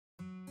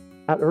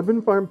At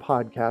Urban Farm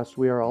Podcast,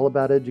 we are all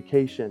about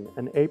education,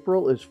 and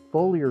April is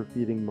foliar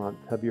feeding month.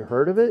 Have you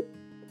heard of it?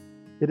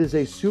 It is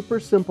a super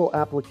simple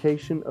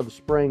application of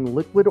spraying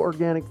liquid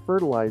organic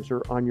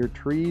fertilizer on your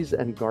trees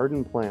and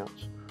garden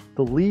plants.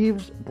 The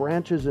leaves,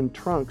 branches, and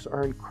trunks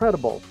are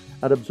incredible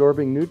at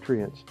absorbing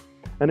nutrients.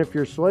 And if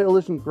your soil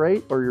isn't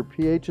great or your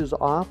pH is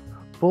off,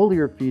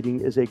 foliar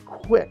feeding is a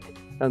quick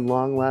and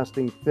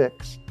long-lasting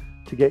fix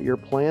to get your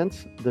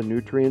plants the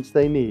nutrients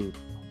they need.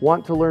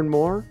 Want to learn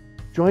more?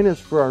 Join us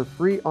for our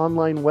free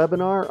online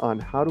webinar on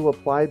how to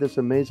apply this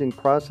amazing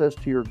process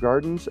to your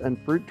gardens and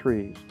fruit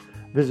trees.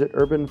 Visit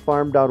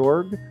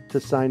urbanfarm.org to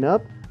sign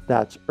up.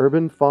 That's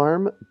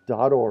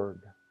urbanfarm.org.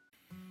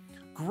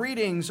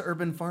 Greetings,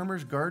 urban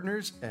farmers,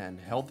 gardeners, and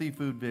healthy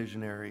food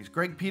visionaries.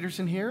 Greg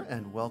Peterson here,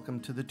 and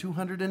welcome to the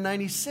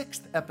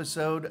 296th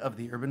episode of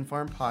the Urban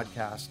Farm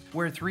Podcast,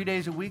 where 3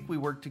 days a week we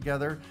work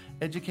together,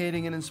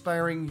 educating and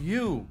inspiring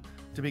you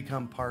to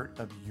become part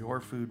of your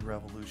food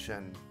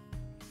revolution.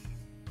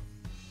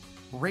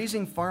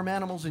 Raising farm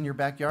animals in your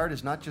backyard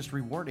is not just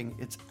rewarding,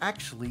 it's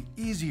actually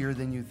easier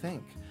than you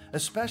think,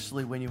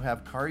 especially when you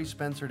have Kari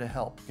Spencer to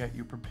help get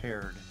you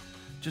prepared.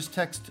 Just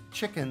text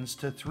chickens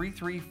to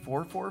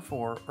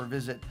 33444 or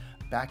visit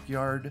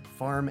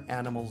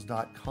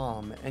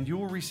backyardfarmanimals.com and you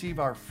will receive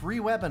our free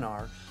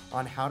webinar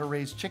on how to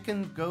raise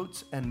chickens,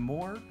 goats, and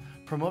more,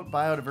 promote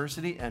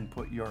biodiversity, and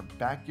put your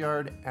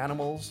backyard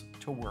animals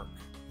to work.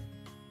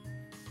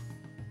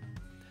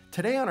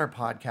 Today on our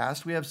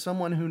podcast, we have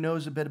someone who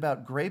knows a bit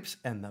about grapes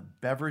and the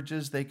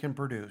beverages they can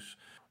produce.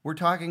 We're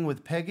talking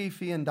with Peggy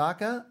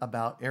Fiandaca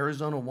about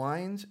Arizona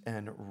wines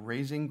and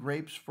raising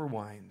grapes for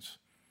wines.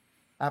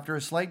 After a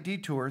slight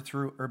detour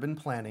through urban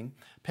planning,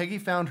 Peggy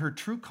found her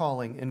true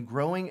calling in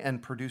growing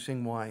and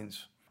producing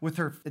wines. With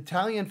her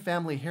Italian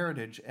family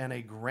heritage and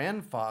a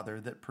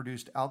grandfather that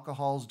produced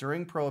alcohols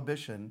during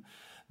Prohibition,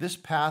 this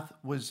path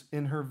was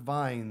in her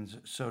vines,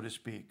 so to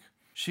speak.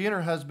 She and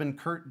her husband,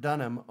 Kurt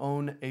Dunham,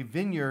 own a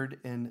vineyard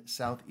in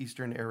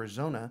southeastern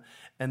Arizona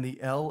and the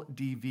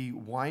LDV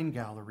Wine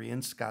Gallery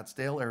in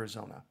Scottsdale,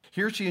 Arizona.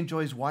 Here she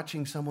enjoys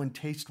watching someone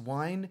taste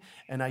wine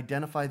and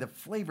identify the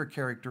flavor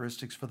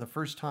characteristics for the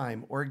first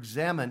time or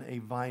examine a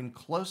vine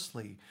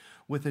closely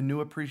with a new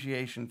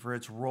appreciation for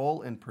its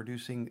role in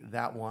producing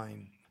that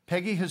wine.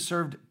 Peggy has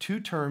served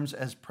 2 terms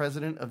as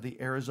president of the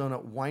Arizona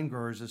Wine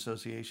Growers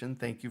Association.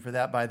 Thank you for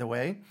that, by the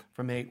way,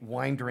 from a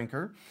wine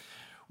drinker,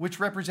 which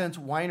represents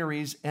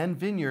wineries and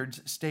vineyards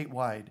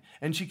statewide,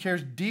 and she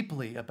cares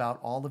deeply about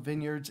all the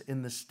vineyards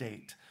in the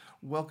state.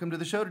 Welcome to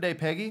the show today,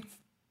 Peggy.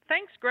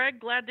 Thanks, Greg.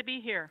 Glad to be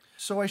here.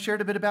 So I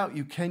shared a bit about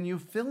you. Can you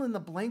fill in the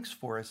blanks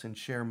for us and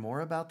share more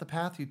about the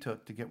path you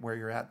took to get where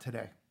you're at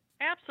today?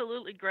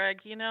 Absolutely, Greg.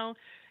 You know,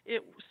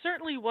 it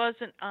certainly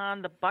wasn't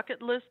on the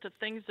bucket list of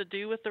things to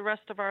do with the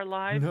rest of our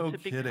lives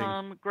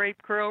become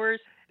grape growers.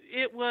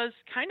 It was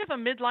kind of a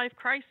midlife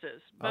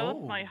crisis.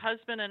 Both my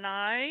husband and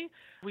I,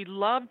 we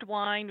loved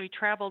wine. We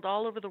traveled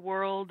all over the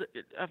world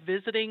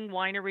visiting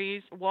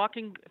wineries,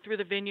 walking through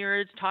the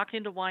vineyards,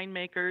 talking to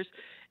winemakers.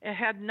 It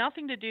had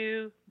nothing to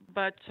do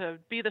but to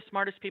be the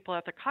smartest people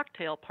at the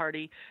cocktail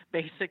party,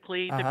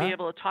 basically, to be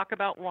able to talk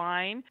about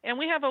wine. And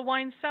we have a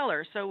wine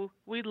cellar, so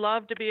we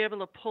love to be able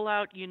to pull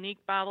out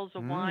unique bottles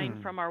of wine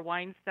from our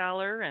wine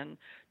cellar and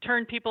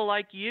turn people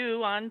like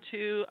you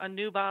onto a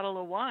new bottle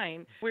of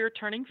wine. We were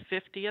turning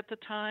 50 at the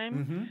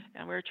time,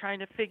 and we were trying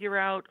to figure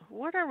out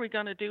what are we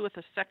going to do with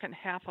the second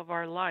half of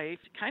our life.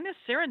 Kind of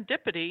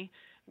serendipity.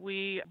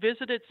 We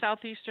visited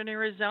southeastern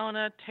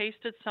Arizona,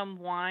 tasted some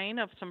wine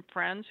of some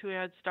friends who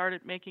had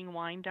started making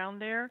wine down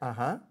there.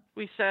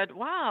 We said,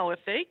 wow, if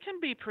they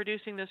can be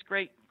producing this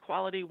great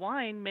quality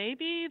wine,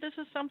 maybe this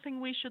is something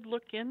we should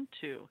look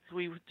into.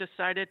 We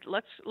decided,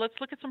 let's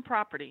look at some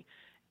property.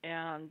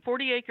 And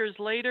 40 acres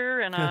later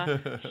and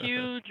a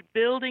huge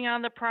building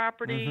on the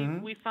property,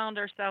 we found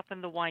ourselves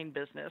in the wine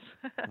business.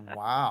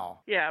 Wow.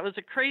 Yeah,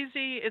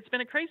 it's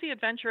been a crazy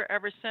adventure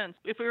ever since.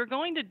 If we were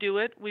going to do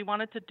it, we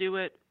wanted to do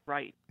it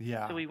right.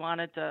 Yeah. So we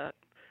wanted to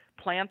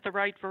plant the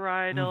right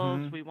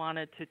varietals, we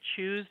wanted to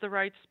choose the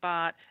right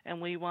spot, and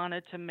we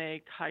wanted to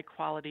make high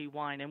quality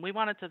wine. And we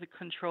wanted to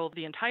control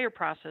the entire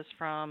process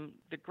from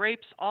the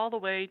grapes all the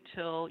way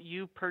till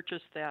you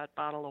purchase that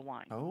bottle of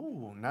wine.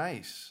 Oh,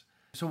 nice.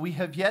 So we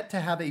have yet to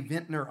have a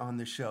vintner on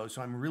the show,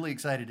 so I'm really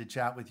excited to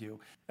chat with you.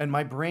 And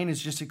my brain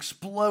is just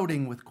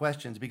exploding with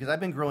questions because I've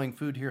been growing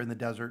food here in the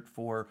desert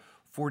for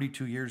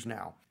 42 years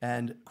now.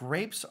 And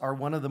grapes are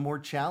one of the more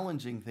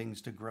challenging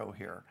things to grow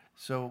here.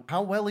 So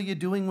how well are you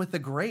doing with the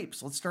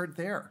grapes? Let's start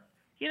there.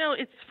 You know,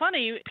 it's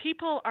funny.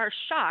 People are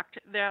shocked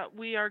that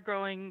we are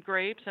growing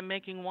grapes and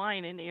making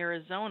wine in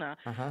Arizona.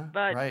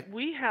 But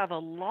we have a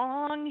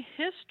long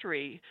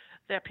history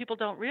that people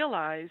don't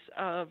realize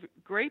of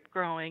grape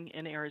growing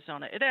in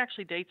Arizona. It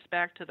actually dates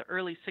back to the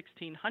early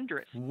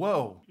 1600s.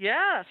 Whoa.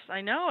 Yes,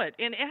 I know it.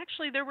 And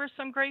actually there were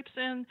some grapes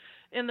in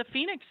the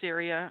Phoenix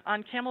area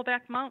on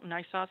Camelback Mountain.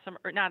 I saw some,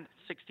 or not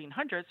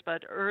 1600s,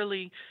 but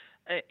early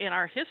in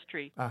our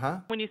history.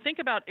 When you think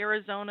about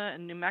Arizona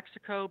and New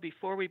Mexico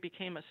before we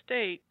became a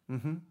state,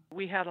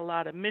 we had a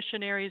lot of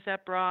missionaries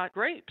that brought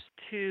grapes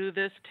to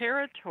this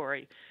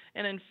territory.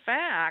 And in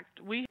fact,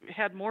 we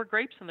had more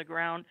grapes in the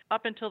ground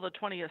up until the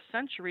 20th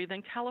century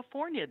than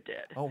California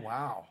did. Oh,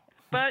 wow.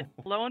 But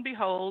lo and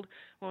behold,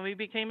 when we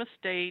became a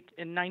state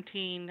in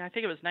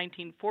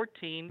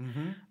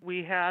 1914,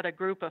 we had a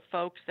group of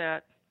folks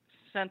that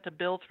sent a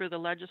bill through the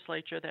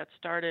legislature that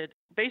started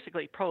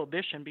basically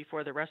prohibition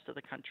before the rest of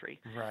the country.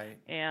 Right.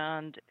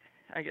 And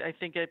I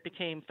think it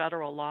became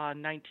federal law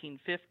in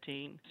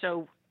 1915.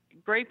 So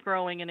grape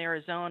growing in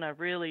Arizona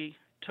really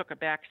took a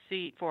back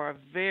seat for a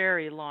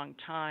very long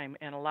time,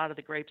 and a lot of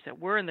the grapes that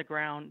were in the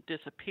ground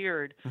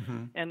disappeared.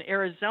 And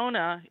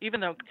Arizona, even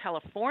though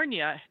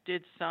California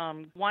did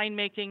some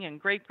winemaking and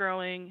grape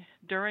growing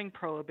during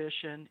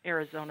Prohibition,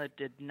 Arizona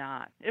did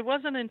not. It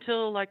wasn't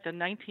until like the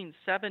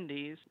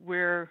 1970s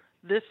where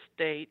this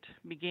state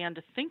began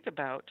to think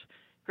about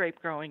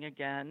grape growing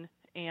again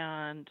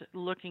and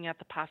looking at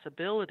the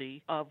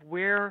possibility of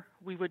where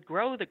we would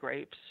grow the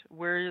grapes,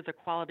 where the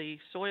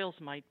quality soils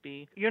might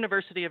be.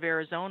 University of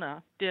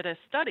Arizona did a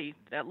study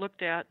that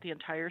looked at the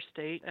entire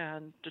state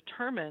and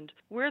determined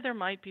where there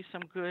might be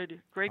some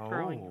good grape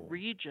growing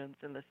regions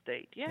in the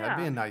state. Yeah. That'd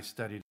be a nice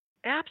study.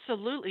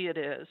 Absolutely it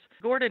is.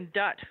 Gordon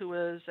Dutt, who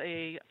is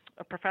a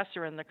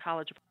professor in the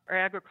College of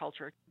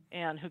Agriculture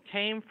and who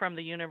came from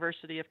the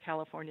University of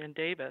California in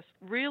Davis,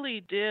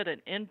 really did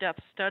an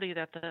in-depth study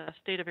that the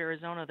state of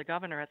Arizona, the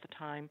governor at the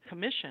time,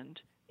 commissioned.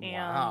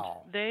 And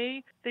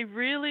they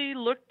really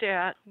looked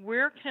at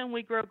where can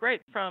we grow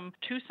grapes from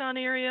Tucson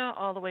area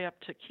all the way up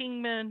to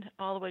Kingman,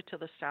 all the way to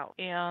the south.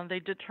 And they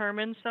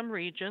determined some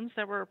regions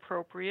that were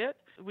appropriate.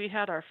 We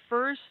had our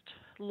first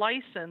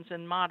license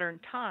in modern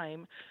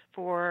time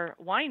for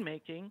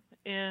winemaking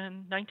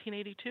in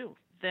 1982.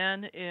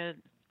 Then it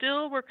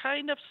still were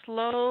kind of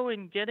slow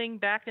in getting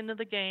back into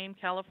the game.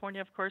 California,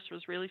 of course,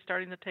 was really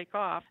starting to take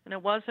off. And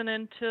it wasn't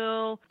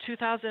until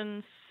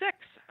 2006,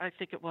 I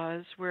think it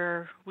was,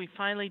 where we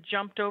finally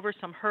jumped over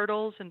some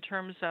hurdles in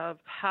terms of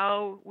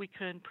how we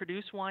can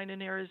produce wine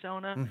in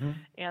Arizona.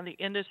 And the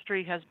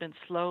industry has been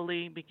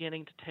slowly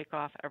beginning to take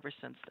off ever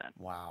since then.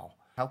 Wow.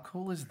 How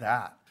cool is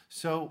that?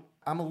 So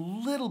I'm a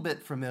little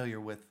bit familiar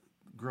with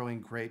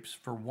growing grapes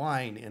for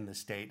wine in the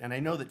state. And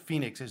I know that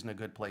Phoenix isn't a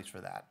good place for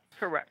that.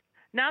 Correct.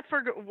 Not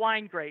for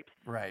wine grapes.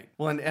 Right.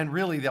 Well, and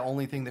really the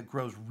only thing that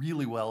grows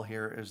really well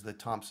here is the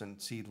Thompson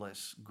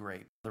seedless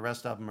grape. The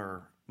rest of them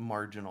are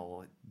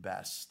marginal at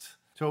best.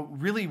 So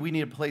really we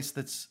need a place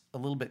that's a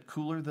little bit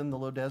cooler than the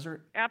low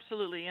desert?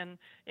 Absolutely. And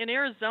in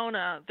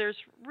Arizona, there's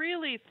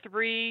really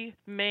three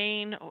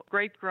main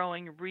grape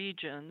growing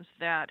regions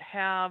that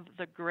have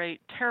the great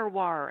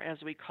terroir, as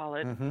we call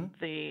it,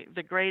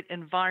 the great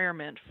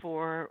environment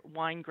for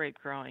wine grape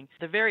growing.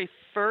 The very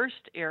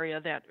first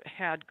area that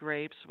had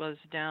grapes was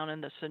down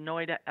in the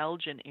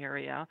Sonoyta-Elgin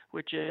area,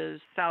 which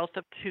is south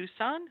of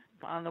Tucson,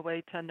 on the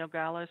way to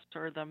Nogales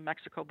or the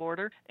Mexico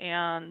border.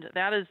 And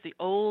that is the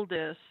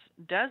oldest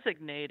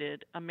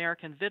designated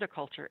American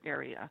viticulture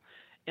area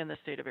in the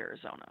state of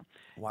Arizona.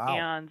 Wow.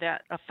 And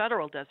that a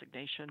federal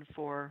designation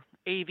for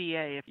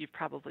AVA, if you've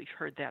probably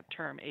heard that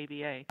term,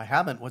 AVA. I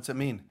haven't. What's it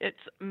mean? It's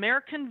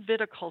American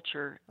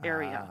Viticulture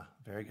Area.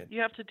 Very good.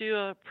 You have to do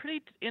a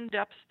pretty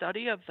in-depth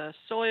study of the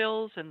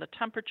soils and the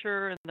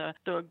temperature and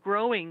the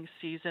growing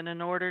season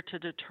in order to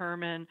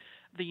determine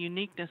the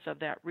uniqueness of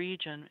that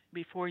region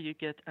before you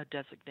get a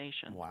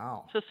designation.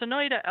 Wow. So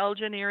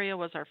Sonoyta-Elgin area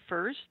was our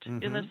first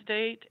in the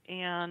state,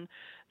 and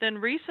then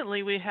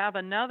recently we have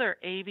another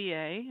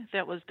AVA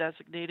that was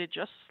designated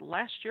just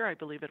last year, I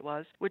believe it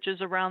was, which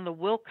is around the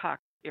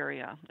Wilcox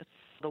area. It's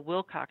the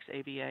Wilcox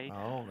AVA.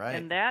 Oh, right.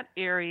 And that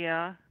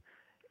area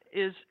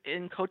is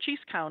in Cochise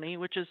County,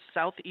 which is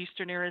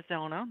southeastern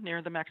Arizona,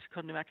 near the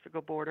Mexico-New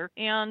Mexico border.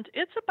 And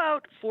it's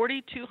about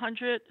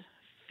 4,200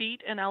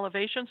 feet in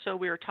elevation. So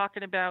we were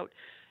talking about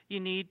you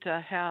need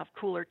to have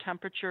cooler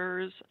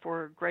temperatures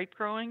for grape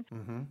growing.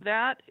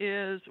 That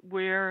is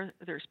where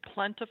there's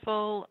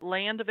plentiful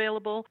land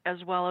available, as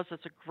well as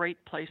it's a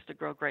great place to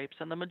grow grapes.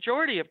 And the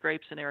majority of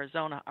grapes in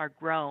Arizona are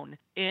grown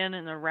in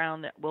and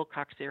around that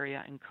Wilcox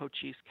area in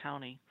Cochise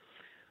County.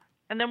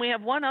 And then we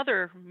have one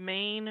other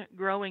main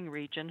growing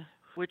region,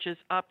 which is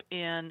up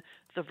in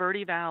the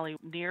Verde Valley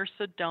near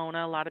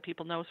Sedona. A lot of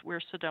people know where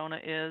Sedona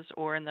is,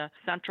 or in the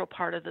central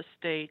part of the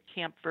state,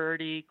 Camp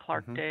Verde,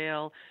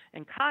 Clarkdale,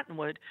 and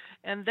Cottonwood.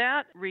 And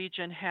that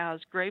region has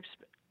grapes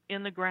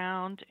in the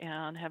ground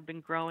and have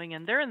been growing,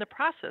 and they're in the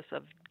process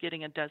of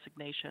getting a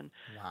designation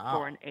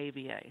for an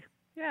AVA.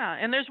 Yeah,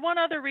 and there's one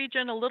other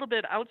region a little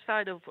bit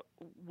outside of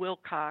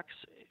Wilcox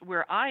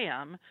where I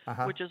am,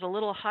 which is a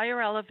little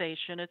higher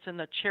elevation. It's in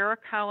the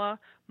Chiricahua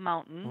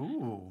Mountains.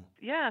 Ooh.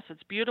 Yes,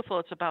 it's beautiful.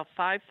 It's about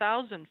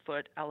 5,000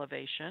 foot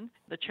elevation.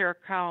 The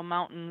Chiricahua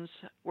Mountains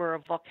were a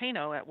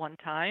volcano at one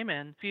time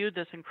and spewed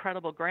this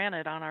incredible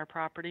granite on our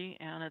property,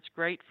 and it's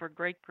great for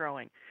grape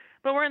growing.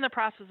 But we're in the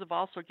process of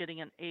also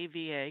getting an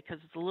AVA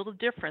because it's a little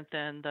different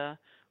than the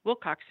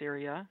Wilcox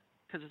area,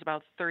 because it's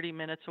about 30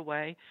 minutes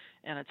away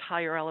and it's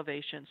higher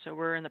elevation. So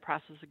we're in the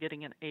process of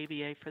getting an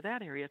AVA for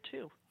that area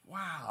too.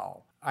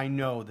 Wow. I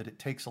know that it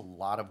takes a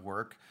lot of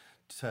work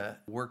to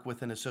work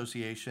with an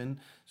association.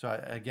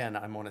 So again,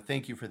 I want to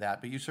thank you for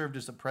that. But you served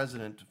as the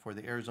president for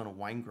the Arizona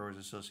Wine Growers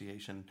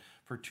Association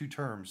for 2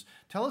 terms.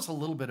 Tell us a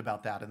little bit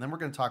about that, and then we're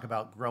going to talk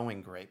about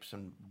growing grapes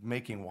and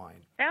making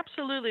wine.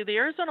 Absolutely. The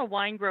Arizona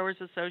Wine Growers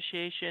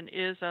Association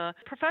is a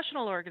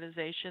professional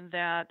organization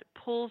that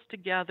pulls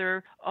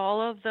together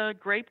all of the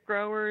grape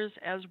growers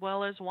as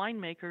well as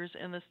winemakers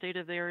in the state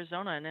of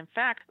Arizona. And in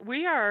fact,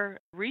 we are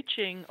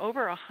reaching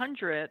over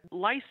 100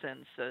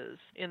 licenses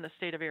in the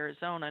state of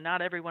Arizona.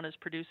 Not everyone is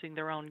producing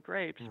their own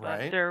grapes,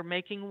 Right. but they're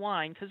making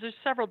wine because there's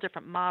several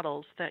different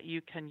models that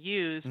you can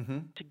use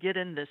to get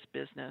in this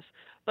business.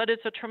 But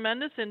it's a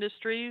tremendous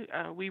industry.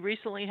 We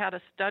recently had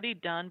a study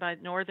done by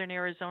Northern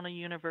Arizona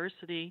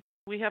University.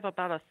 We have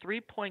about a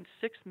 $3.6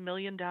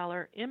 million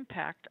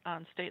impact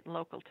on state and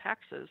local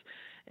taxes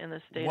in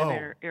the state of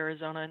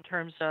Arizona in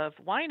terms of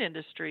wine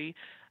industry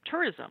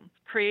tourism,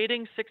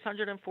 creating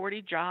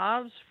 640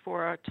 jobs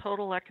for a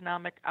total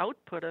economic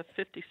output of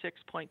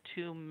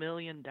 $56.2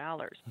 million.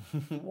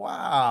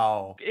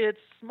 Wow. It's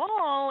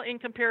small in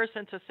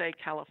comparison to, say,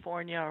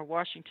 California or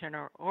Washington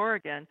or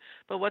Oregon,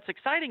 but what's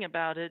exciting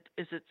about it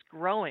is it's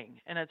growing,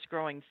 and it's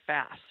growing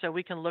fast. So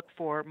we can look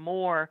for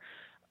more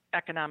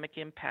economic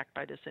impact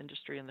by this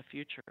industry in the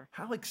future.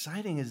 How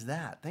exciting is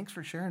that? Thanks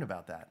for sharing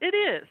about that. It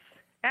is.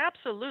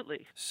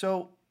 Absolutely.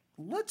 So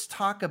let's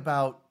talk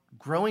about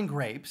growing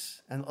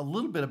grapes and a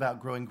little bit about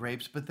growing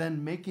grapes, but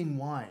then making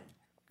wine.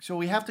 So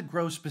we have to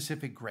grow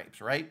specific grapes,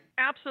 right?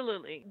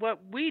 Absolutely. What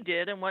we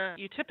did and what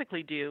you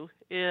typically do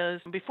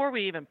is before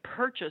we even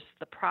purchased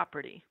the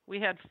property, we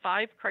had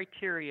 5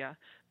 criteria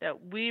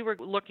that we were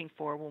looking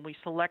for when we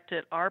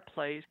selected our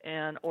place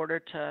in order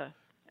to,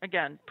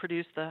 again,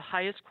 produce the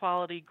highest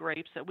quality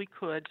grapes that we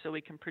could so we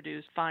can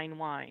produce fine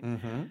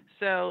wine.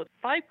 So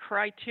 5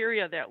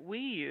 criteria that we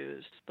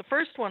used. The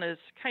first one is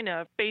kind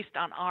of based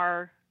on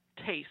our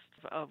taste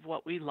of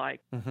what we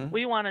like.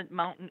 We wanted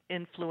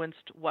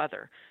mountain-influenced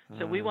weather.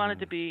 So we wanted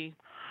to be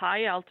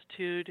high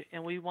altitude,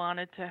 and we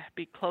wanted to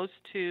be close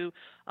to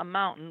a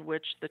mountain,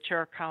 which the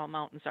Chiricahua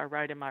Mountains are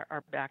right in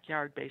our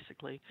backyard,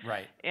 basically.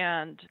 Right.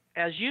 And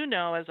as you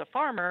know, as a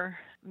farmer,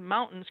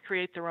 mountains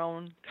create their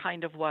own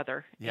kind of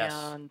weather. Yes.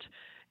 And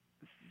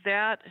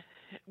that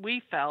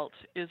we felt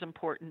is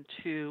important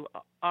to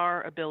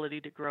our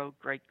ability to grow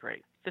great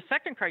grapes. The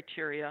second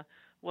criteria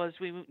was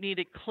we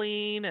needed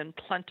clean and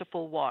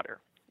plentiful water.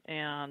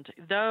 And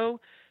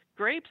though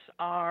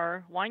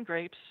wine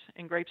grapes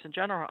and grapes in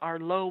general are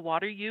low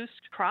water use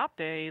crop,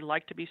 they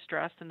like to be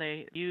stressed and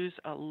they use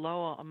a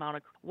low amount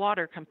of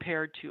water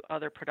compared to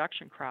other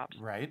production crops.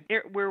 Right.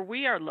 Where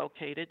we are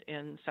located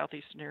in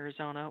southeastern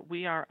Arizona,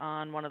 we are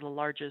on one of the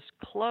largest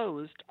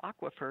closed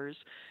aquifers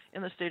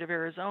in the state of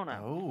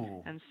Arizona.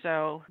 Oh. And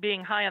so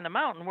being high on the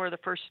mountain, we're the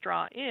first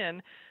straw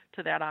in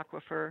to that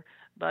aquifer,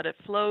 but it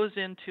flows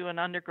into an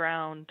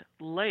underground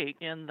lake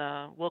in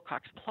the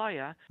Wilcox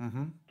Playa.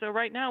 So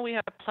right now we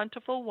have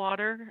plentiful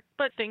water,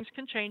 but things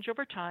can change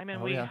over time,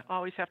 and we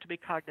always have to be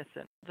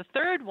cognizant. The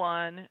third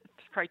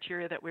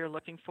criteria that we're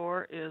looking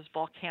for is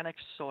volcanic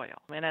soil.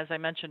 And as I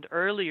mentioned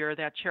earlier,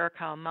 that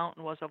Chiricahua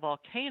Mountain was a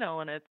volcano,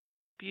 and it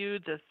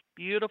spewed this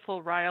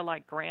beautiful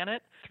rhyolite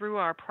granite through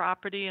our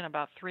property in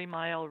about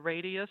 3-mile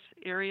radius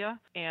area,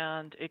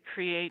 and it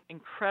creates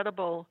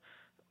incredible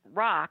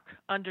rock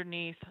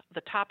underneath the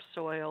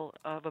topsoil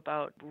of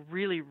about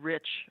really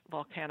rich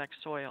volcanic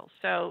soil.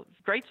 So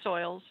great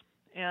soils.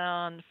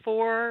 And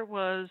 4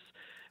 was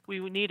we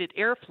needed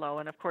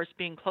airflow. And of course,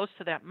 being close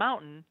to that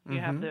mountain, you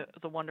have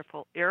the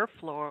wonderful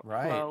airflow.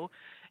 Right.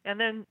 And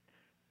then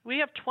we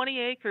have 20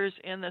 acres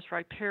in this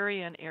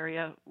riparian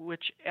area,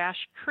 which Ash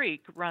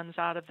Creek runs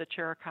out of the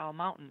Chiricahua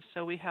Mountains.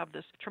 So we have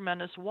this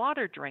tremendous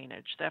water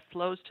drainage that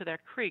flows to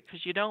that creek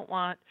because you don't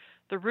want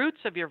the roots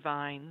of your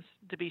vines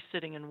to be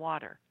sitting in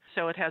water.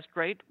 So it has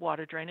great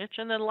water drainage.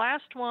 And the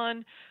last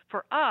one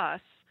for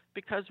us,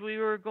 because we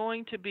were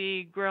going to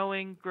be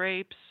growing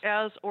grapes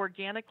as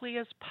organically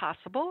as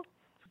possible,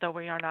 though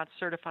we are not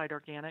certified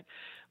organic,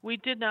 we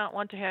did not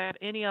want to have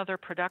any other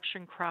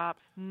production crop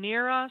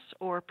near us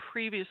or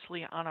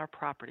previously on our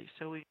property.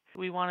 So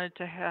we wanted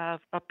to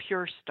have a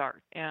pure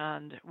start.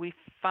 And we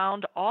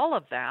found all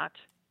of that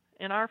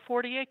in our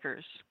 40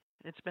 acres.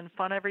 It's been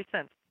fun ever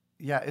since.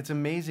 Yeah, it's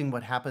amazing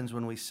what happens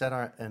when we set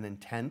an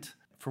intent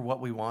for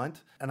what we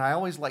want. And I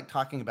always like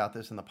talking about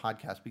this in the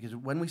podcast because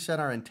when we set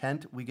our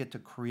intent, we get to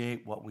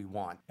create what we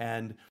want.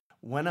 And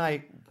when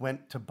I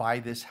went to buy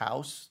this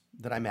house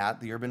that I'm at,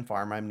 the Urban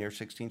Farm, I'm near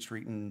 16th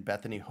Street in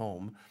Bethany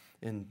Home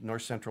in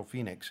North Central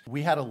Phoenix.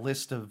 We had a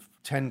list of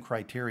 10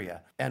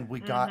 criteria, and we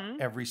got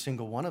every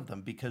single one of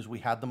them because we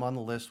had them on the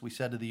list. We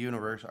said to the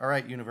universe, all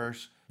right,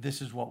 universe, this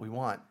is what we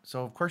want.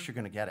 So of course you're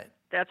going to get it.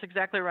 That's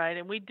exactly right.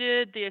 And we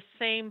did the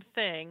same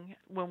thing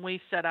when we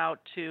set out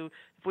to,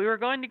 if we were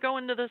going to go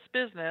into this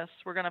business,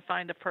 we're going to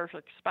find a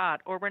perfect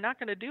spot, or we're not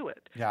going to do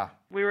it. Yeah.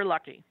 We were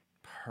lucky.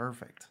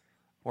 Perfect.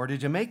 Or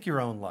did you make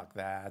your own luck?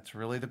 That's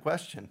really the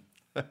question.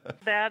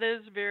 That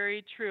is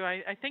very true.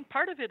 I think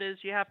part of it is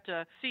you have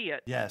to see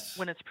it Yes.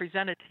 when it's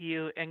presented to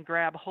you and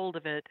grab hold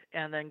of it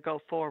and then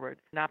go forward,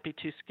 not be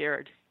too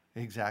scared.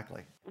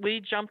 Exactly.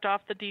 We jumped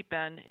off the deep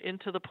end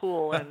into the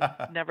pool and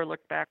never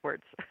looked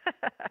backwards.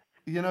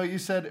 You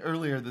said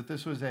earlier that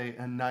this was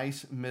a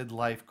nice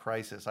midlife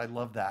crisis. I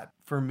love that.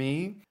 For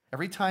me,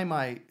 every time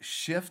I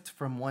shift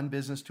from one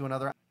business to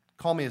another,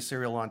 call me a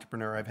serial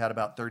entrepreneur. I've had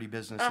about 30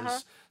 businesses. Uh-huh.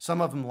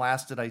 Some of them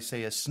lasted, I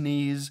say, a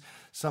sneeze.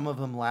 Some of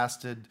them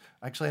lasted,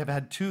 actually, I've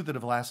had two that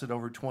have lasted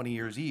over 20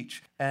 years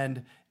each.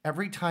 And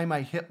every time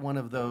I hit one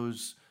of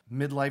those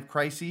midlife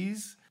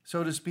crises,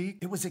 so to speak,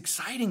 it was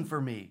exciting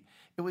for me.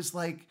 It was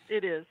like,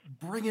 it is.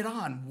 Bring it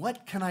on.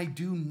 What can I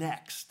do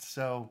next?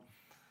 So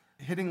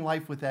hitting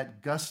life with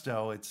that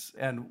gusto,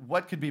 and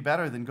what could be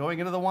better than going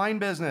into the wine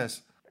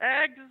business?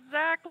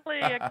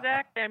 Exactly.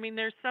 I mean,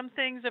 there's some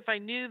things, if I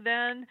knew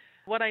then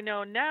what I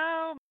know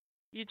now,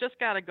 you just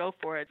got to go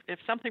for it. If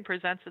something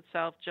presents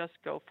itself, just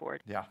go for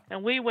it. Yeah.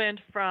 And we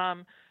went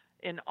from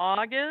in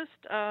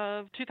August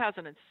of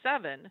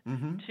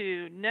 2007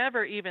 to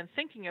never even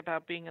thinking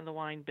about being in the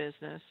wine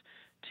business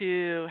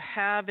to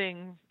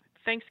having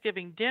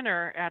Thanksgiving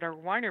dinner at our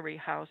winery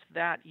house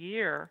that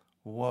year.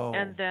 Whoa.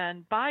 And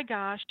then, by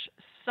gosh,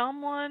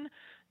 someone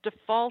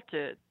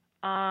defaulted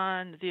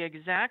on the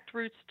exact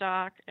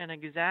rootstock and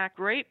exact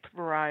grape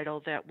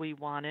varietal that we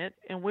wanted,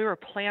 and we were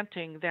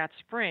planting that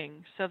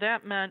spring. So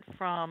that meant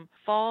from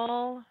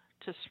fall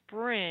to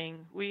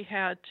spring, we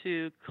had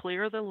to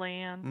clear the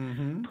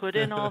land, put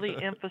in all the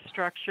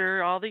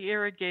infrastructure, all the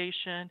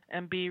irrigation,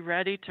 and be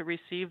ready to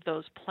receive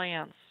those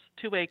plants,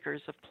 2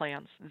 acres of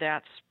plants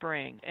that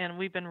spring. And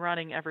we've been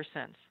running ever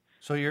since.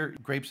 So your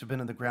grapes have been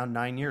in the ground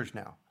 9 years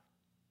now,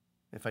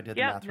 if I did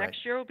the math right. Yeah,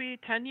 next year will be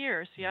 10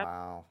 years. Yep.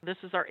 Wow. This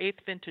is our 8th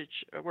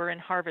vintage. We're in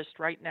harvest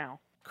right now.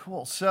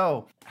 Cool.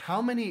 So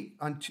how many,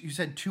 you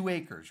said 2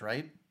 acres,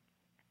 right?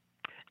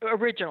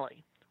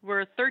 Originally.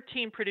 We're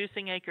 13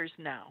 producing acres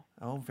now.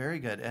 Oh, very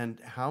good. And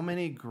how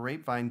many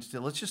grapevines,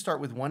 let's just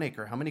start with 1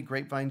 acre. How many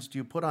grapevines do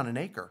you put on an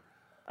acre?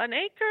 An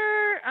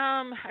acre,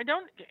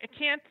 I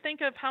can't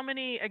think of how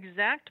many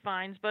exact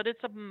vines, but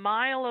it's a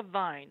mile of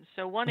vines.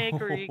 So 1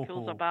 acre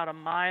equals about a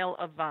mile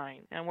of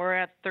vine, and we're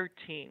at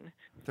 13.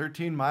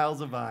 13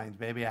 miles of vines,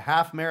 baby. A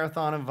half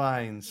marathon of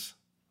vines.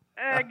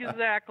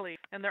 Exactly.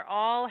 And they're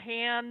all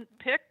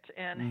hand-picked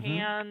and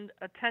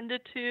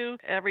hand-attended to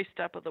every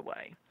step of the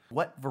way.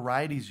 What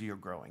varieties are you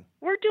growing?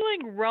 We're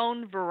doing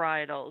Rhone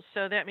varietals,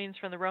 so that means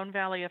from the Rhone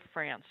Valley of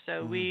France.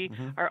 So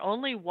our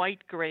only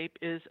white grape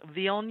is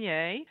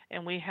Viognier,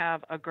 and we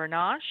have a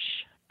Grenache,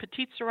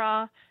 Petit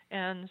Syrah,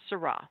 and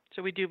Syrah.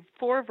 So we do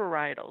 4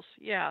 varietals,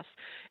 yes.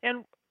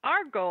 And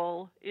our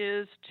goal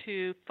is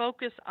to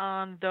focus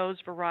on those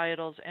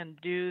varietals and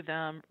do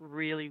them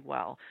really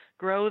well.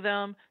 Grow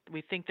them.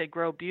 We think they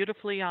grow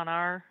beautifully on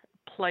our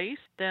place,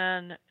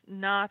 then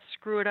not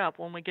screw it up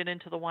when we get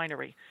into the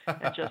winery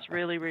and just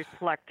really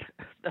reflect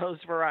those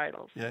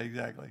varietals. Yeah,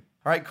 exactly.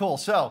 All right, cool.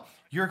 So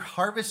you're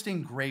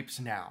harvesting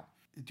grapes now.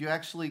 Do you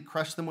actually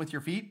crush them with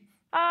your feet?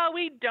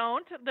 We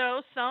don't,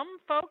 though some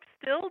folks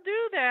still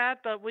do that,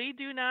 but we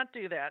do not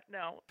do that,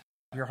 no.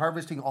 You're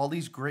harvesting all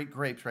these great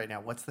grapes right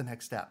now. What's the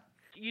next step?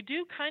 You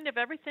do kind of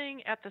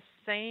everything at the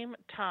same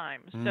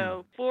time.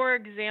 So, for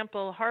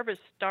example,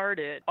 harvest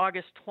started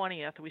August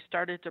 20th. We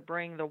started to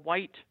bring the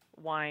white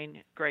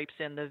wine grapes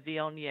in, the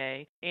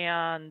Viognier,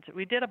 and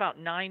we did about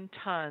 9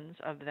 tons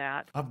of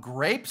that. Of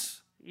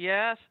grapes?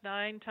 Yes,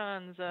 9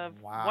 tons of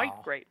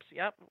white grapes.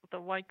 Yep, the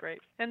white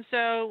grapes. And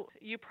so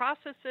you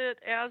process it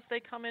as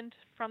they come in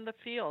from the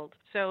field.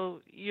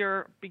 So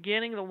you're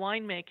beginning the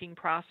winemaking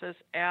process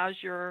as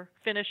you're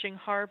finishing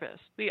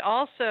harvest. We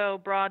also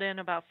brought in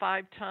about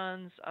 5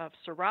 tons of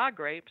Syrah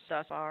grapes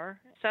thus far,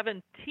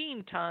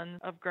 17 tons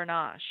of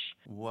Grenache.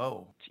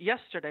 Whoa.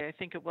 Yesterday, I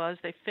think it was,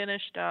 they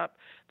finished up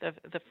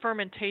the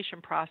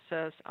fermentation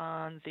process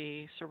on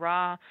the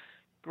Syrah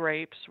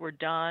grapes were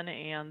done,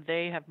 and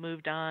they have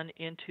moved on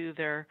into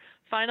their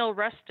final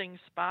resting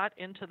spot,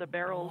 into the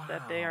barrels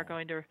that they are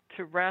going to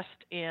rest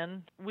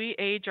in. We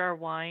age our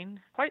wine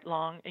quite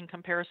long in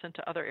comparison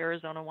to other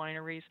Arizona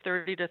wineries,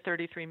 30 to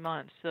 33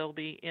 months. They'll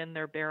be in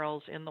their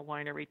barrels in the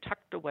winery,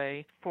 tucked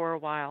away for a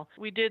while.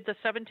 We did the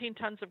 17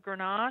 tons of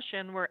Grenache,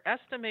 and we're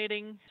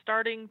estimating,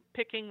 starting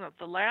picking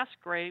the last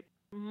grape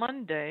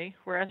Monday,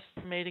 we're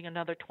estimating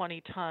another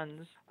 20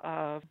 tons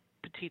of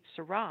Petit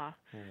Syrah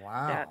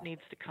that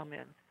needs to come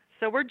in.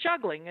 So we're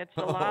juggling. It's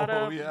a lot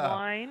of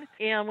wine.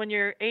 And when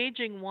you're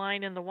aging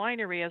wine in the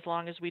winery, as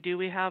long as we do,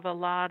 we have a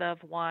lot of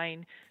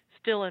wine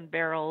still in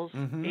barrels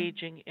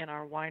aging in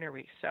our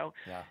winery. So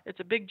it's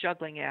a big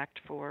juggling act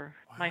for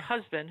my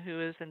husband,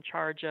 who is in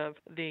charge of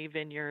the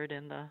vineyard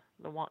and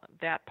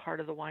that part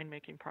of the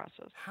winemaking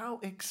process. How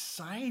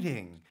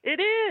exciting. It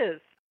is.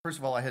 First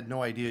of all, I had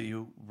no idea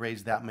you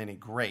raised that many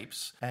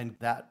grapes and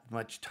that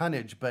much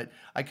tonnage, but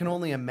I can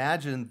only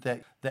imagine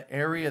that the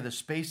area, the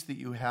space that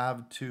you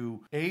have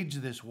to age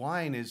this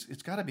wine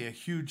it's got to be a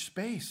huge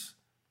space.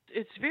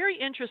 It's very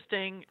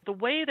interesting the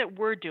way that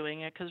we're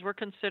doing it, because we're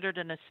considered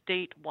an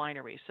estate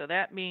winery. So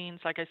that means,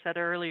 like I said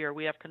earlier,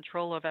 we have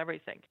control of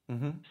everything.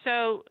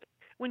 So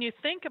when you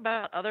think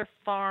about other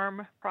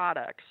farm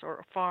products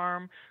or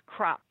farm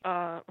crop,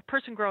 a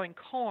person growing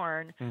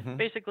corn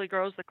basically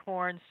grows the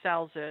corn,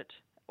 sells it,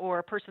 or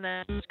a person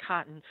that grows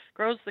cotton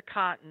grows the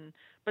cotton,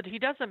 but he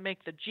doesn't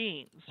make the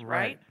jeans,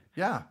 right?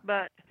 Yeah.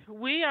 But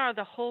we are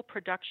the whole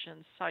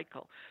production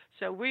cycle.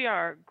 So we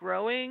are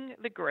growing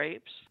the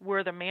grapes,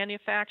 we're the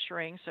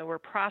manufacturing, so we're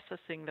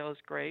processing those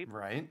grapes.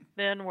 Right.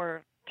 Then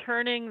we're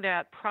turning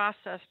that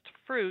processed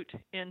fruit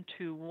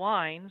into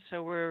wine,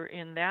 so we're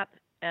in that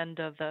end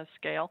of the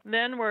scale.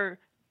 Then we're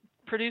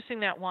producing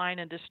that wine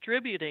and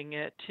distributing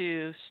it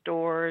to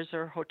stores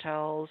or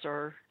hotels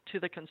or to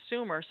the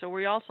consumer. So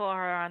we also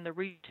are on the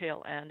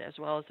retail end as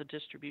well as the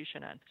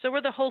distribution end. So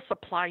we're the whole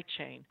supply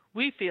chain.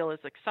 We feel is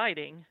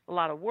exciting, a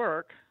lot of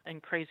work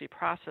and crazy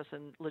process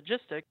and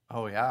logistics.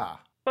 Oh, yeah.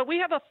 But we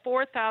have a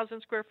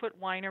 4,000 square foot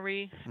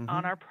winery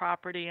on our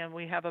property, and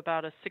we have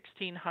about a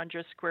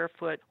 1,600 square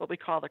foot, what we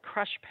call the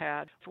crush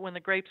pad. When the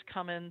grapes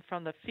come in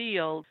from the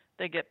field,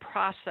 they get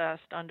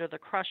processed under the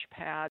crush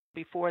pad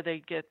before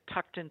they get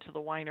tucked into the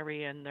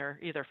winery in their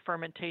either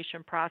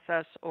fermentation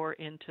process or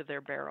into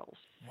their barrels.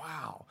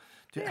 Wow.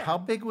 How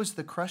big was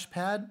the crush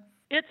pad?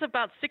 It's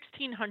about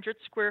 1,600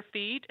 square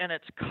feet, and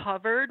it's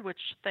covered, which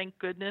thank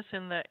goodness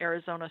in the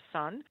Arizona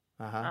sun.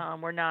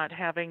 We're not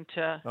having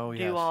to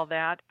do all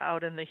that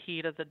out in the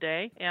heat of the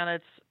day. And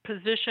it's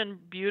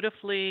positioned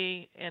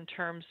beautifully in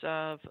terms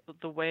of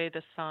the way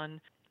the sun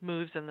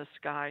moves in the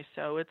sky.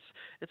 So it's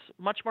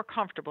much more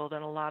comfortable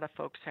than a lot of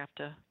folks have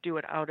to do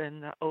it out in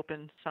the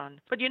open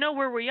sun. But you know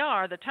where we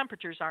are, the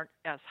temperatures aren't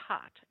as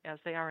hot as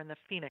they are in the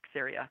Phoenix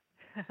area.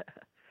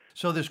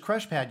 So this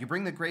crush pad, you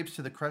bring the grapes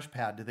to the crush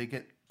pad. Do they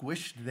get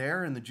squished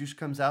there and the juice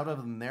comes out of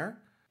them there?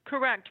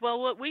 Correct.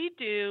 Well, what we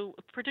do,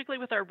 particularly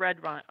with our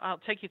red wine, I'll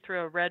take you through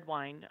a red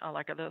wine,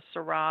 like the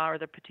Syrah or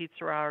the Petit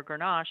Syrah or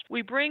Grenache.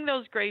 We bring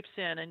those grapes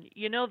in, and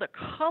you know the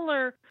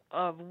color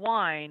of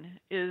wine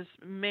is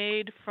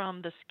made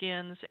from the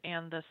skins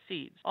and the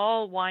seeds.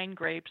 All wine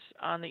grapes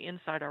on the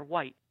inside are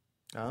white.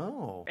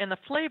 Oh. And the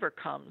flavor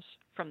comes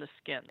from the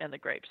skin and the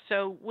grapes.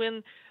 So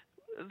when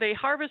they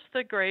harvest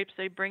the grapes,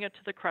 they bring it to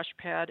the crush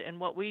pad, and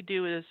what we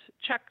do is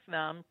check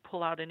them,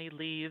 pull out any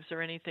leaves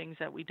or any things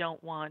that we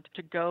don't want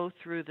to go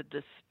through the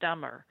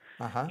destemmer.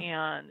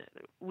 And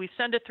we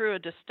send it through a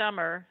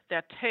destemmer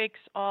that takes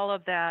all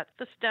of that,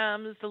 the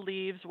stems, the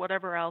leaves,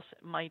 whatever else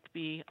might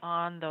be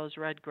on those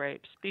red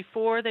grapes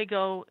before they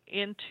go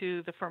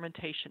into the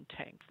fermentation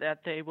tank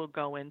that they will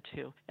go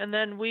into. And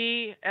then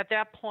at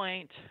that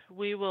point,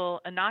 we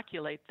will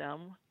inoculate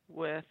them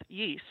with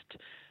yeast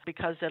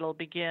because it'll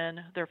begin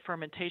their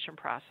fermentation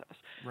process.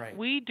 Right.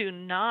 We do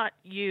not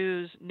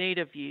use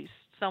native yeast.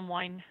 Some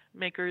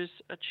winemakers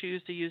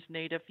choose to use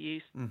native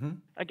yeast.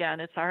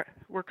 Again,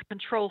 we're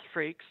control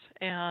freaks,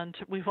 and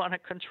we want to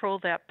control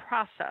that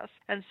process.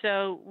 And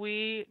so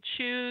we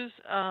choose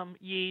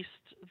yeast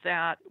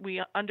that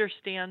we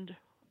understand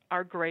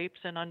our grapes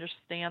and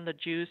understand the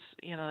juice,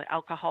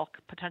 the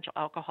potential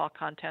alcohol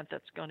content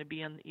that's going to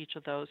be in each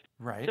of those.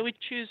 Right. So we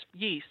choose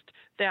yeast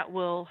that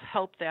will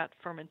help that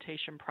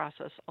fermentation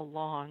process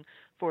along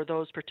for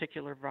those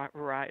particular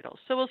varietals.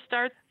 So we'll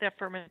start that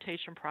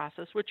fermentation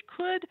process, which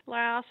could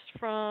last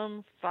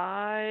from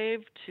 5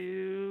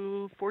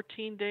 to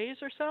 14 days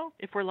or so,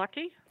 if we're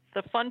lucky.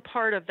 The fun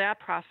part of that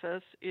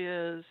process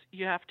is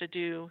you have to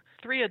do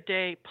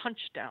 3-a-day punch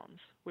downs,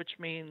 which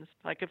means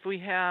I think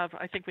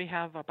we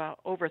have about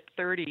over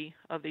 30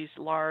 of these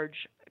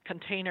large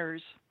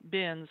containers,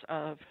 bins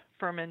of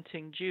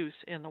fermenting juice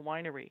in the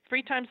winery.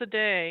 3 times a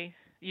day,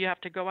 you have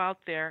to go out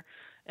there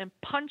and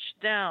punch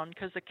down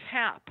because the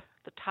cap,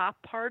 the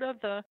top part of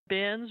the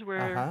bins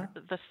where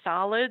the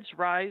solids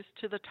rise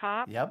to the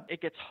top,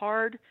 it gets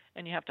hard,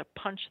 and you have to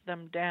punch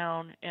them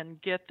down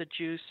and get the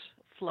juice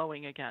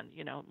flowing again,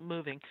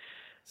 moving.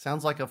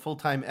 Sounds like a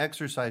full-time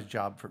exercise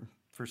job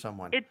for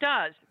someone. It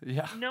does.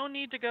 Yeah. No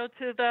need to go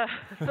to the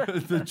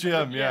the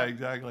gym. Yeah,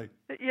 exactly.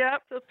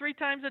 Yep. So 3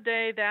 times a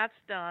day, that's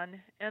done.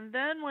 And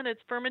then when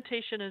its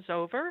fermentation is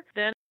over,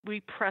 then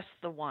we press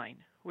the wine,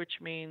 which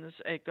means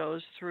it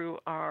goes through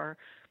our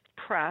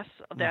press,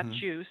 that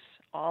juice.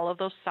 All of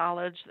those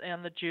solids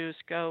and the juice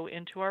go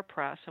into our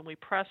press, and we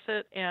press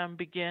it and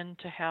begin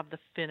to have the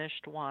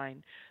finished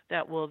wine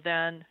that will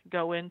then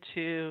go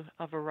into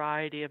a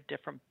variety of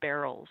different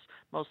barrels.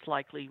 Most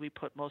likely, we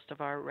put most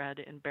of our red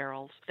in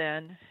barrels.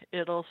 Then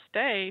it'll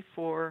stay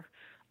for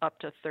up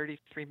to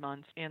 33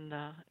 months in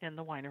the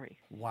winery.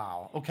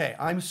 Wow. Okay,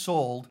 I'm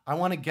sold. I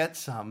want to get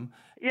some.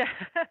 Yeah.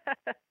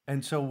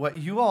 And so what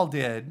you all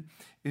did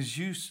is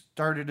you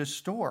started a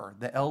store,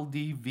 the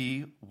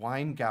LDV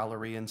Wine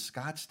Gallery in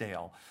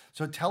Scottsdale.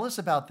 So tell us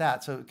about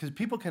that. So because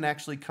people can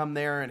actually come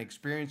there and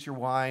experience your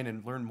wine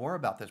and learn more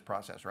about this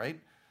process, right?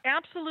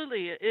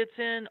 Absolutely. It's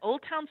in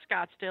Old Town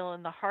Scottsdale,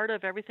 in the heart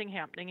of everything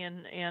happening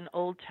in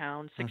Old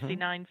Town,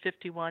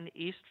 6951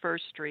 East 1st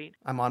Street.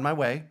 I'm on my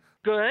way.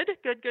 Good.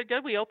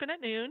 We open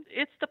at noon.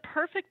 It's the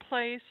perfect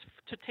place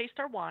to taste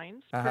our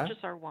wines, purchase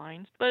our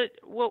wines. But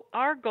what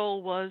our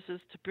goal was is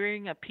to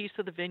bring a piece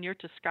of the vineyard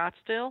to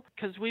Scottsdale,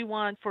 because we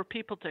want for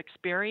people to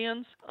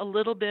experience a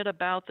little bit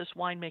about this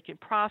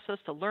winemaking process,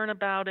 to learn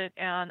about it,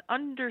 and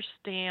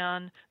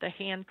understand the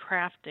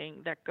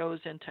handcrafting that goes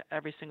into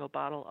every single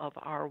bottle of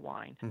our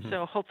wine.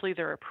 So hopefully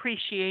their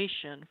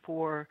appreciation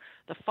for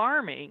the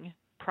farming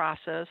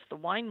process, the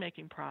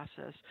winemaking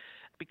process,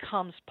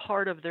 becomes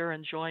part of their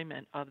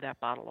enjoyment of that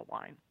bottle of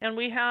wine. And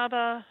we have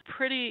a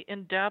pretty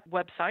in-depth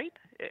website.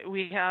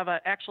 We have an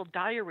actual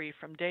diary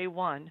from day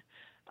one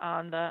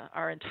on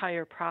our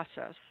entire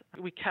process.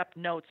 We kept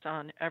notes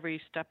on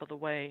every step of the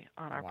way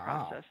on our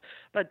process.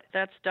 But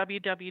that's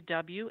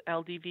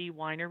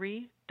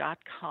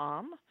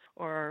www.ldvwinery.com,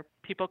 or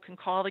people can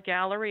call the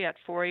gallery at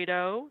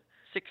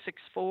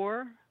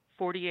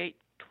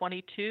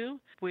 480-664-4822.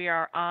 We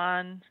are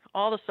on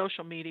all the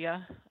social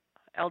media,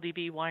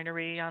 LDV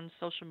Winery on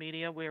social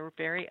media. We're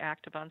very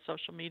active on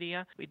social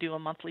media. We do a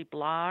monthly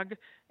blog,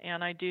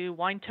 and I do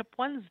Wine Tip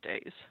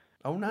Wednesdays.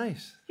 Oh,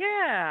 nice.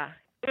 Yeah.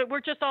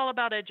 We're just all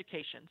about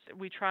education.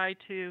 We try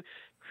to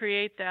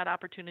create that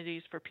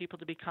opportunities for people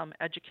to become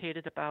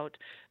educated about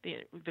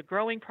the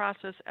growing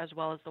process as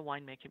well as the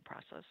winemaking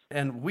process.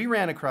 And we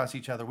ran across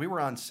each other. We were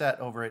on set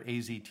over at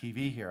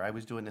AZTV here. I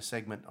was doing a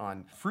segment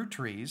on fruit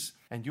trees,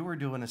 and you were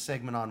doing a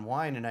segment on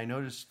wine, and I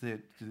noticed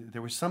that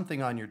there was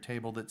something on your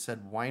table that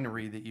said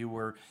winery, that you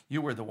were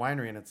the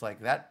winery, and it's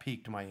like, that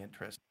piqued my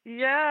interest.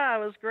 Yeah,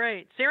 it was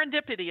great.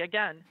 Serendipity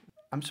again.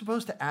 I'm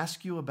supposed to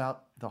ask you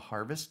about the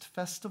Harvest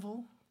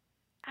Festival?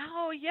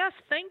 Oh, yes,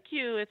 thank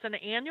you. It's an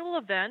annual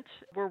event.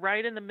 We're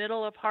right in the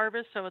middle of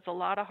harvest, so it's a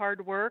lot of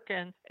hard work,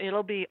 and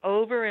it'll be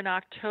over in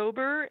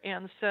October.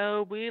 And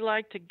so we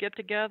like to get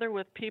together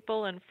with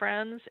people and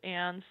friends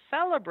and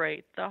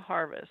celebrate the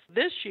harvest.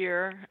 This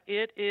year,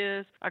 it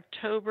is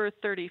October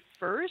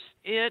 31st.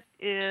 It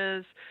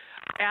is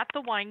at the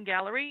Wine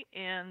Gallery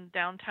in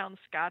downtown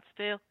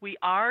Scottsdale. We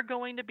are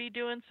going to be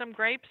doing some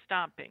grape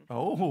stomping.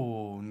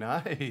 Oh,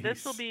 nice.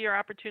 This will be your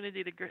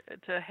opportunity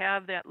to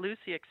have that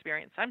Lucy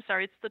experience. I'm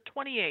sorry, it's the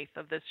 28th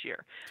of this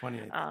year.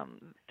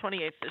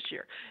 28th this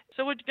year.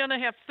 So we're going to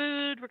have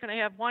food, we're going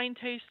to have wine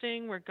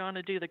tasting, we're going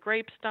to do the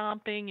grape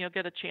stomping. You'll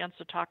get a chance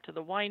to talk to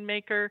the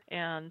winemaker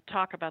and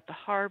talk about the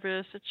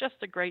harvest. It's just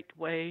a great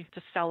way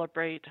to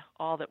celebrate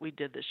all that we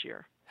did this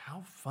year.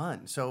 How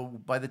fun.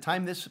 So by the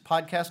time this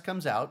podcast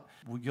comes out,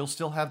 you'll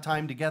still have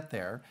time to get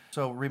there.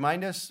 So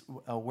remind us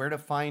where to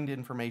find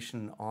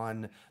information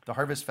on the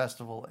Harvest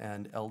Festival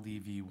and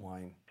LDV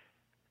Wine.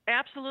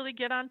 Absolutely.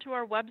 Get onto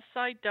our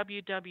website,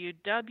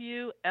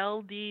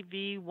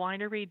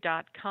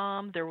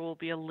 www.ldvwinery.com. There will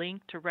be a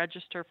link to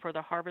register for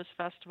the Harvest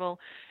Festival,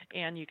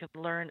 and you can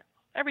learn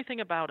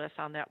everything about us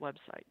on that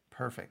website.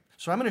 Perfect.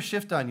 So I'm going to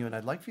shift on you, and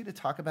I'd like for you to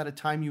talk about a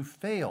time you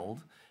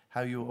failed,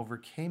 how you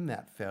overcame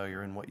that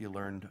failure, and what you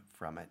learned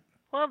from it.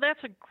 Well,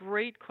 that's a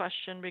great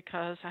question,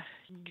 because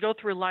you go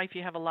through life,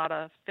 you have a lot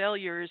of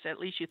failures, at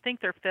least you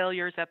think they're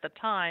failures at the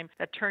time,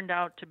 that turned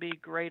out to be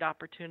great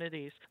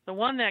opportunities. The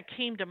one that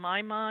came to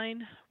my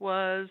mind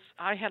was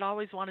I had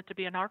always wanted to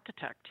be an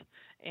architect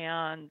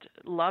and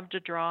loved to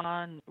draw,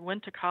 and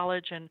went to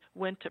college and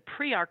went to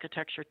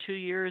pre-architecture, 2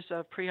 years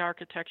of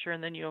pre-architecture,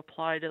 and then you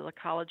apply to the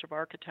College of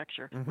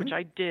Architecture, which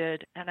I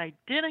did, and I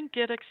didn't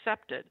get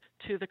accepted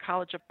to the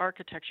College of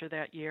Architecture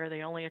that year.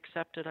 They only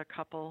accepted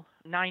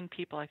 9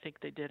 people I think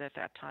they did at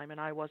that time,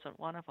 and I wasn't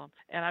one of them.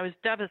 And I was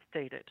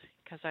devastated,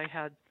 because I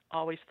had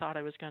always thought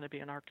I was going to be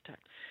an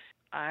architect.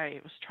 I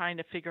was trying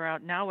to figure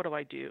out, now what do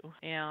I do?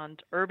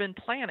 And urban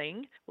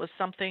planning was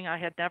something I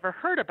had never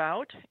heard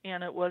about,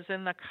 and it was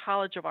in the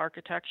College of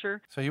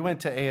Architecture. So you went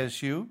to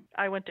ASU?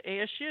 I went to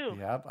ASU.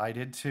 Yep, I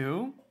did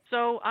too.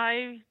 So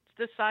I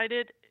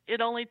decided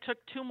it only took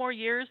 2 more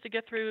years to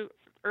get through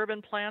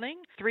urban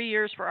planning, 3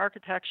 years for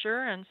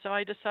architecture, and so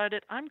I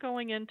decided I'm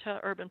going into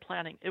urban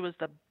planning. It was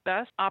the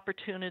best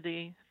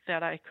opportunity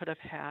that I could have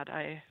had.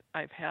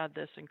 I've had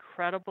this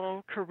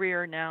incredible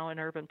career now in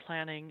urban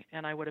planning,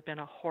 and I would have been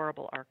a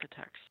horrible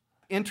architect.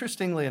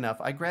 Interestingly enough,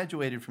 I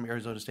graduated from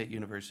Arizona State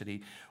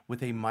University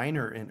with a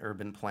minor in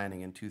urban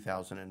planning in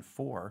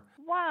 2004.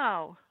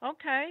 Wow,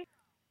 okay.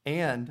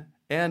 And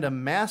a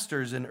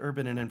master's in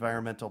urban and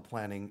environmental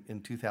planning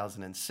in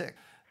 2006.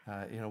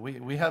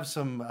 We have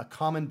some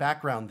common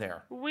background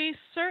there. We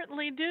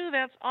certainly do.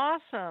 That's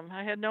awesome.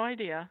 I had no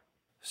idea.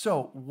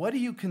 So what do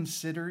you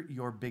consider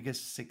your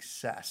biggest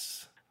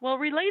success? Well,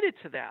 related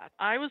to that,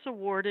 I was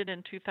awarded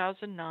in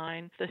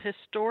 2009 the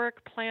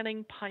Historic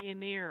Planning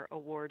Pioneer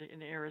Award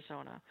in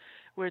Arizona,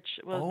 which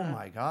was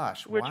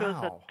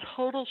was a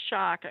total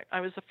shock.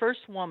 I was the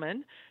first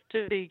woman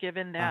to be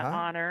given that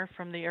honor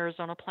from the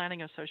Arizona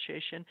Planning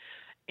Association.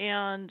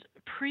 And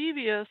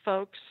previous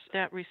folks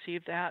that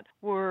received that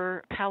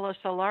were Paolo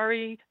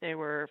Solari, they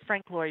were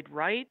Frank Lloyd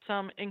Wright,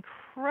 some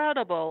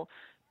incredible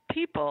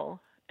people,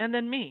 and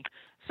then me.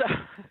 So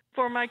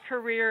for my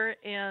career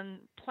in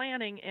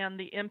planning and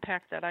the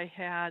impact that I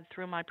had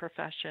through my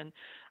profession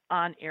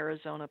on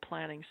Arizona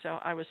planning. So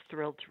I was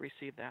thrilled to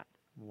receive that.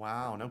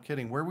 Wow, no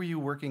kidding. Where were you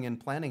working in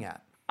planning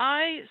at?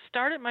 I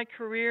started my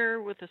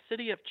career with the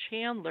city of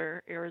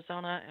Chandler,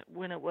 Arizona,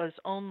 when it was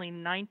only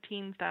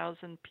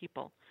 19,000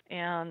 people.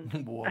 And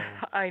Whoa.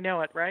 I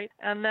know it, right?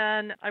 And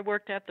then I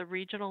worked at the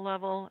regional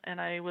level, and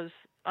I was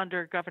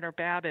under Governor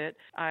Babbitt.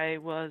 I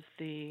was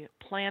the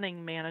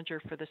planning manager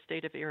for the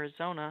state of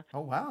Arizona. Oh,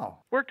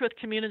 wow. Worked with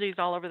communities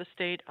all over the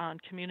state on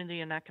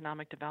community and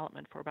economic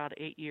development for about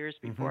 8 years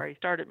before I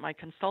started my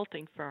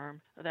consulting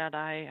firm that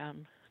I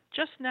am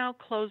just now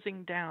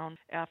closing down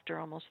after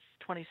almost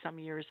 20-some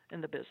years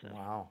in the business.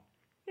 Wow.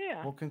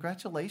 Yeah. Well,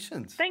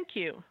 congratulations. Thank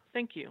you.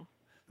 Thank you.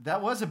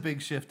 That was a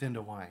big shift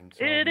into wine.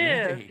 So it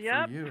is. Yay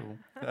Yep. for you.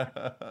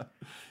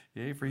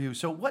 Yay for you.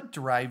 So what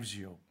drives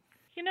you?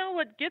 You know,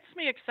 what gets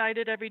me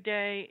excited every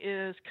day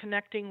is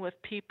connecting with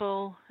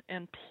people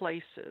and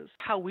places.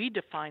 How we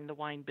define the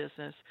wine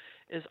business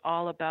is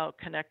all about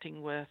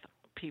connecting with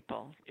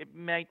people. It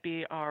might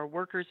be our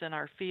workers in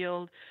our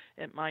field,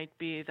 it might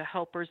be the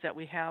helpers that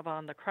we have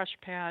on the crush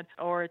pad,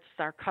 or it's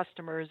our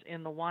customers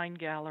in the wine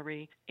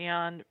gallery.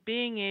 And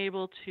being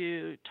able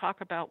to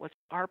talk about what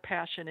our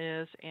passion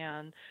is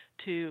and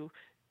to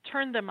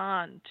turn them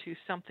on to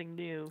something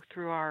new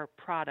through our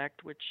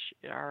product, which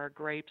are our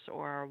grapes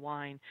or our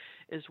wine,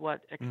 is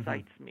what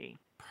excites me.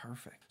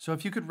 Perfect. So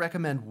if you could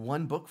recommend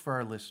one book for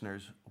our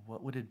listeners,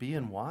 what would it be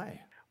and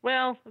why?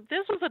 Well,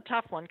 this was a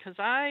tough one because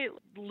I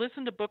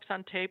listen to books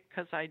on tape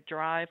because I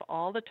drive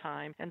all the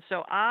time. And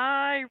so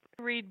I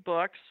read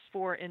books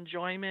for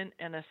enjoyment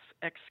and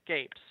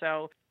escape.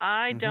 So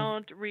I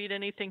don't read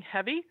anything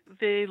heavy.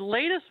 The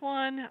latest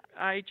one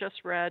I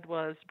just read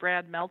was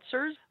Brad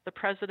Meltzer's The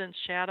President's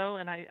Shadow.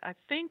 And I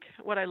think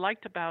what I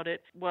liked about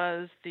it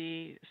was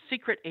the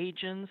secret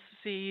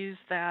agencies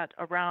that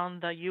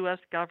around the U.S.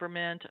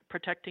 government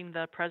protecting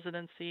the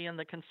presidency and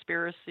the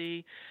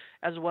conspiracy,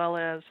 as well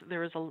as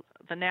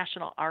the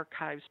National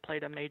Archives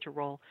played a major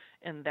role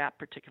in that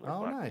particular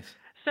book. Oh, nice.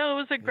 So it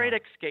was a great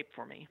escape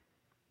for me.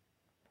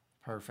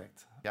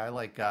 Perfect. Yeah, I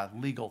like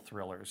legal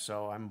thrillers,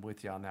 so I'm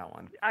with you on that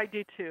one. I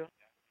do too.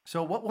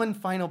 So what one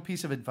final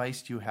piece of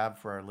advice do you have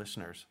for our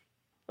listeners?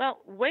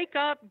 Well, wake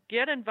up,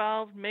 get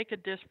involved, make a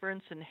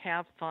difference, and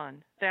have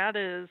fun. That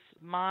is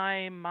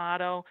my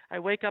motto. I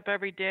wake up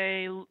every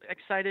day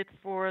excited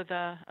for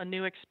a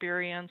new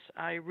experience.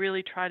 I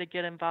really try to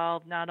get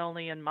involved not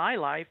only in my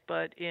life,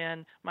 but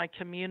in my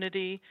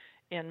community,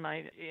 in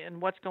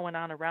what's going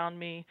on around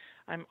me.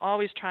 I'm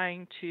always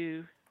trying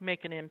to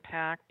make an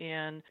impact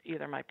in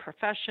either my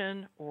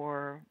profession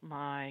or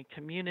my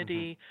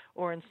community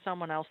or in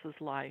someone else's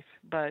life.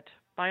 But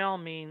by all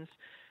means,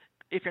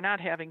 if you're not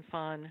having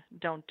fun,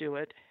 don't do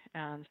it.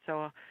 And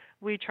so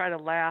we try to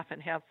laugh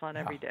and have fun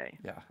every day.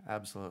 Yeah,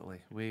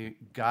 absolutely. We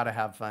got to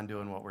have fun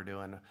doing what we're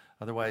doing.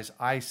 Otherwise,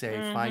 I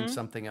say find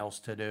something else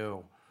to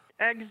do.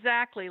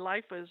 Exactly.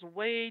 Life is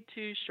way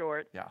too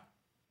short. Yeah.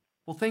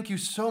 Well, thank you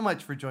so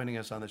much for joining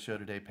us on the show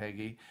today,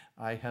 Peggy.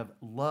 I have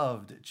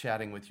loved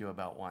chatting with you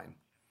about wine.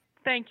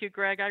 Thank you,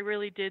 Greg. I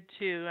really did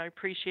too. I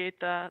appreciate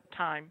the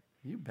time.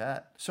 You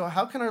bet. So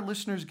how can our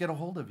listeners get a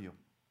hold of you?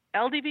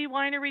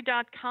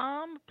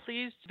 ldvwinery.com.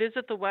 Please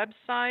visit the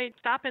website.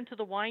 Stop into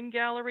the wine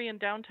gallery in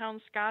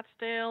downtown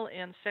Scottsdale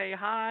and say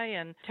hi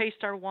and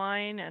taste our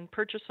wine and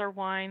purchase our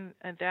wine.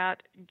 And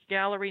that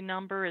gallery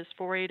number is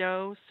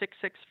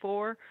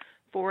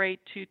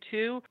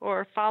 480-664-4822,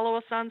 or follow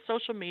us on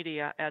social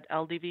media at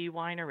LDV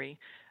Winery.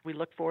 We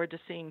look forward to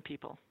seeing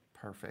people.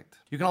 Perfect.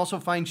 You can also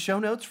find show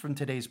notes from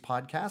today's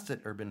podcast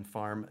at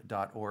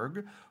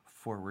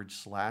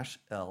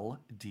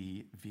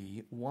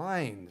urbanfarm.org/LDV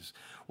Wines.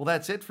 Well,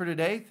 that's it for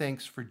today.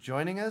 Thanks for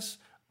joining us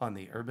on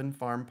the Urban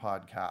Farm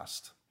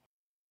Podcast.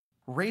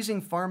 Raising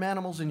farm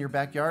animals in your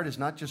backyard is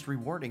not just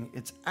rewarding,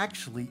 it's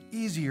actually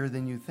easier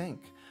than you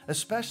think,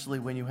 especially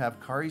when you have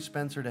Kari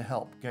Spencer to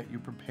help get you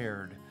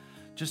prepared.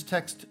 Just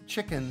text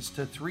chickens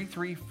to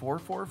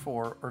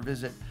 33444 or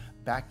visit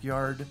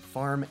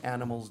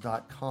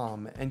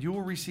backyardfarmanimals.com and you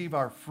will receive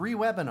our free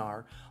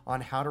webinar on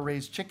how to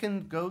raise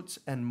chicken, goats,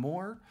 and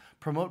more,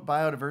 promote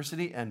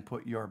biodiversity, and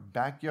put your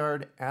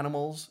backyard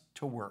animals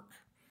to work.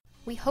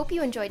 We hope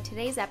you enjoyed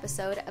today's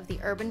episode of the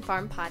Urban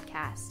Farm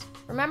Podcast.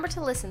 Remember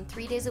to listen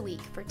 3 days a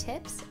week for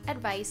tips,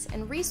 advice,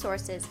 and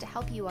resources to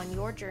help you on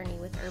your journey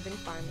with urban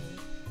farming.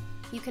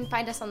 You can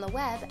find us on the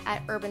web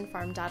at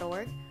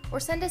urbanfarm.org or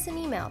send us an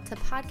email to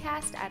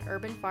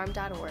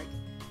podcast@urbanfarm.org.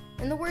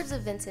 In the words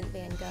of Vincent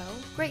van Gogh,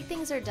 great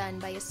things are done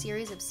by a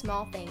series of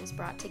small things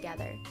brought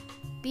together.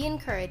 Be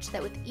encouraged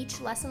that with each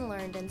lesson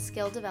learned and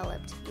skill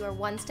developed, you are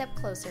one step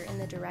closer in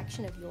the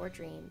direction of your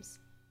dreams.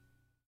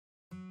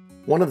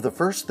 One of the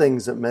first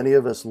things that many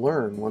of us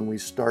learn when we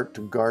start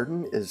to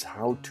garden is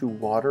how to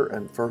water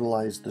and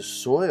fertilize the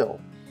soil.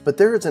 But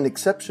there is an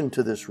exception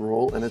to this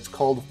rule, and it's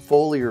called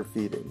foliar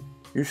feeding.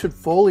 You should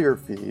foliar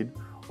feed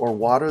or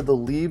water the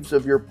leaves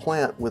of your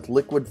plant with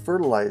liquid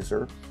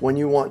fertilizer when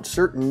you want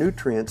certain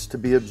nutrients to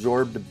be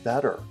absorbed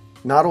better.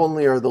 Not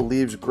only are the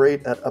leaves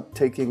great at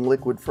uptaking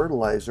liquid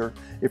fertilizer,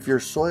 if your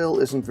soil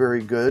isn't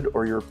very good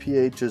or your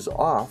pH is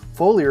off,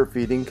 foliar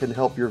feeding can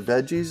help your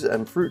veggies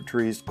and fruit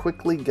trees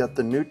quickly get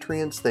the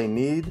nutrients they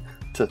need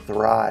to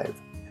thrive.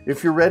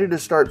 If you're ready to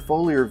start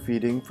foliar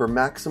feeding for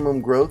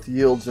maximum growth,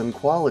 yields, and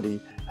quality,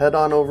 head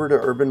on over to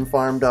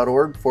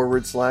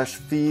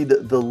urbanfarm.org/feed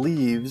the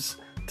leaves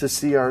to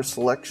see our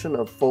selection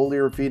of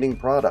foliar feeding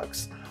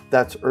products.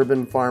 That's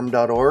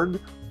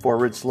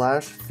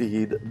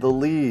urbanfarm.org/feed the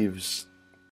leaves.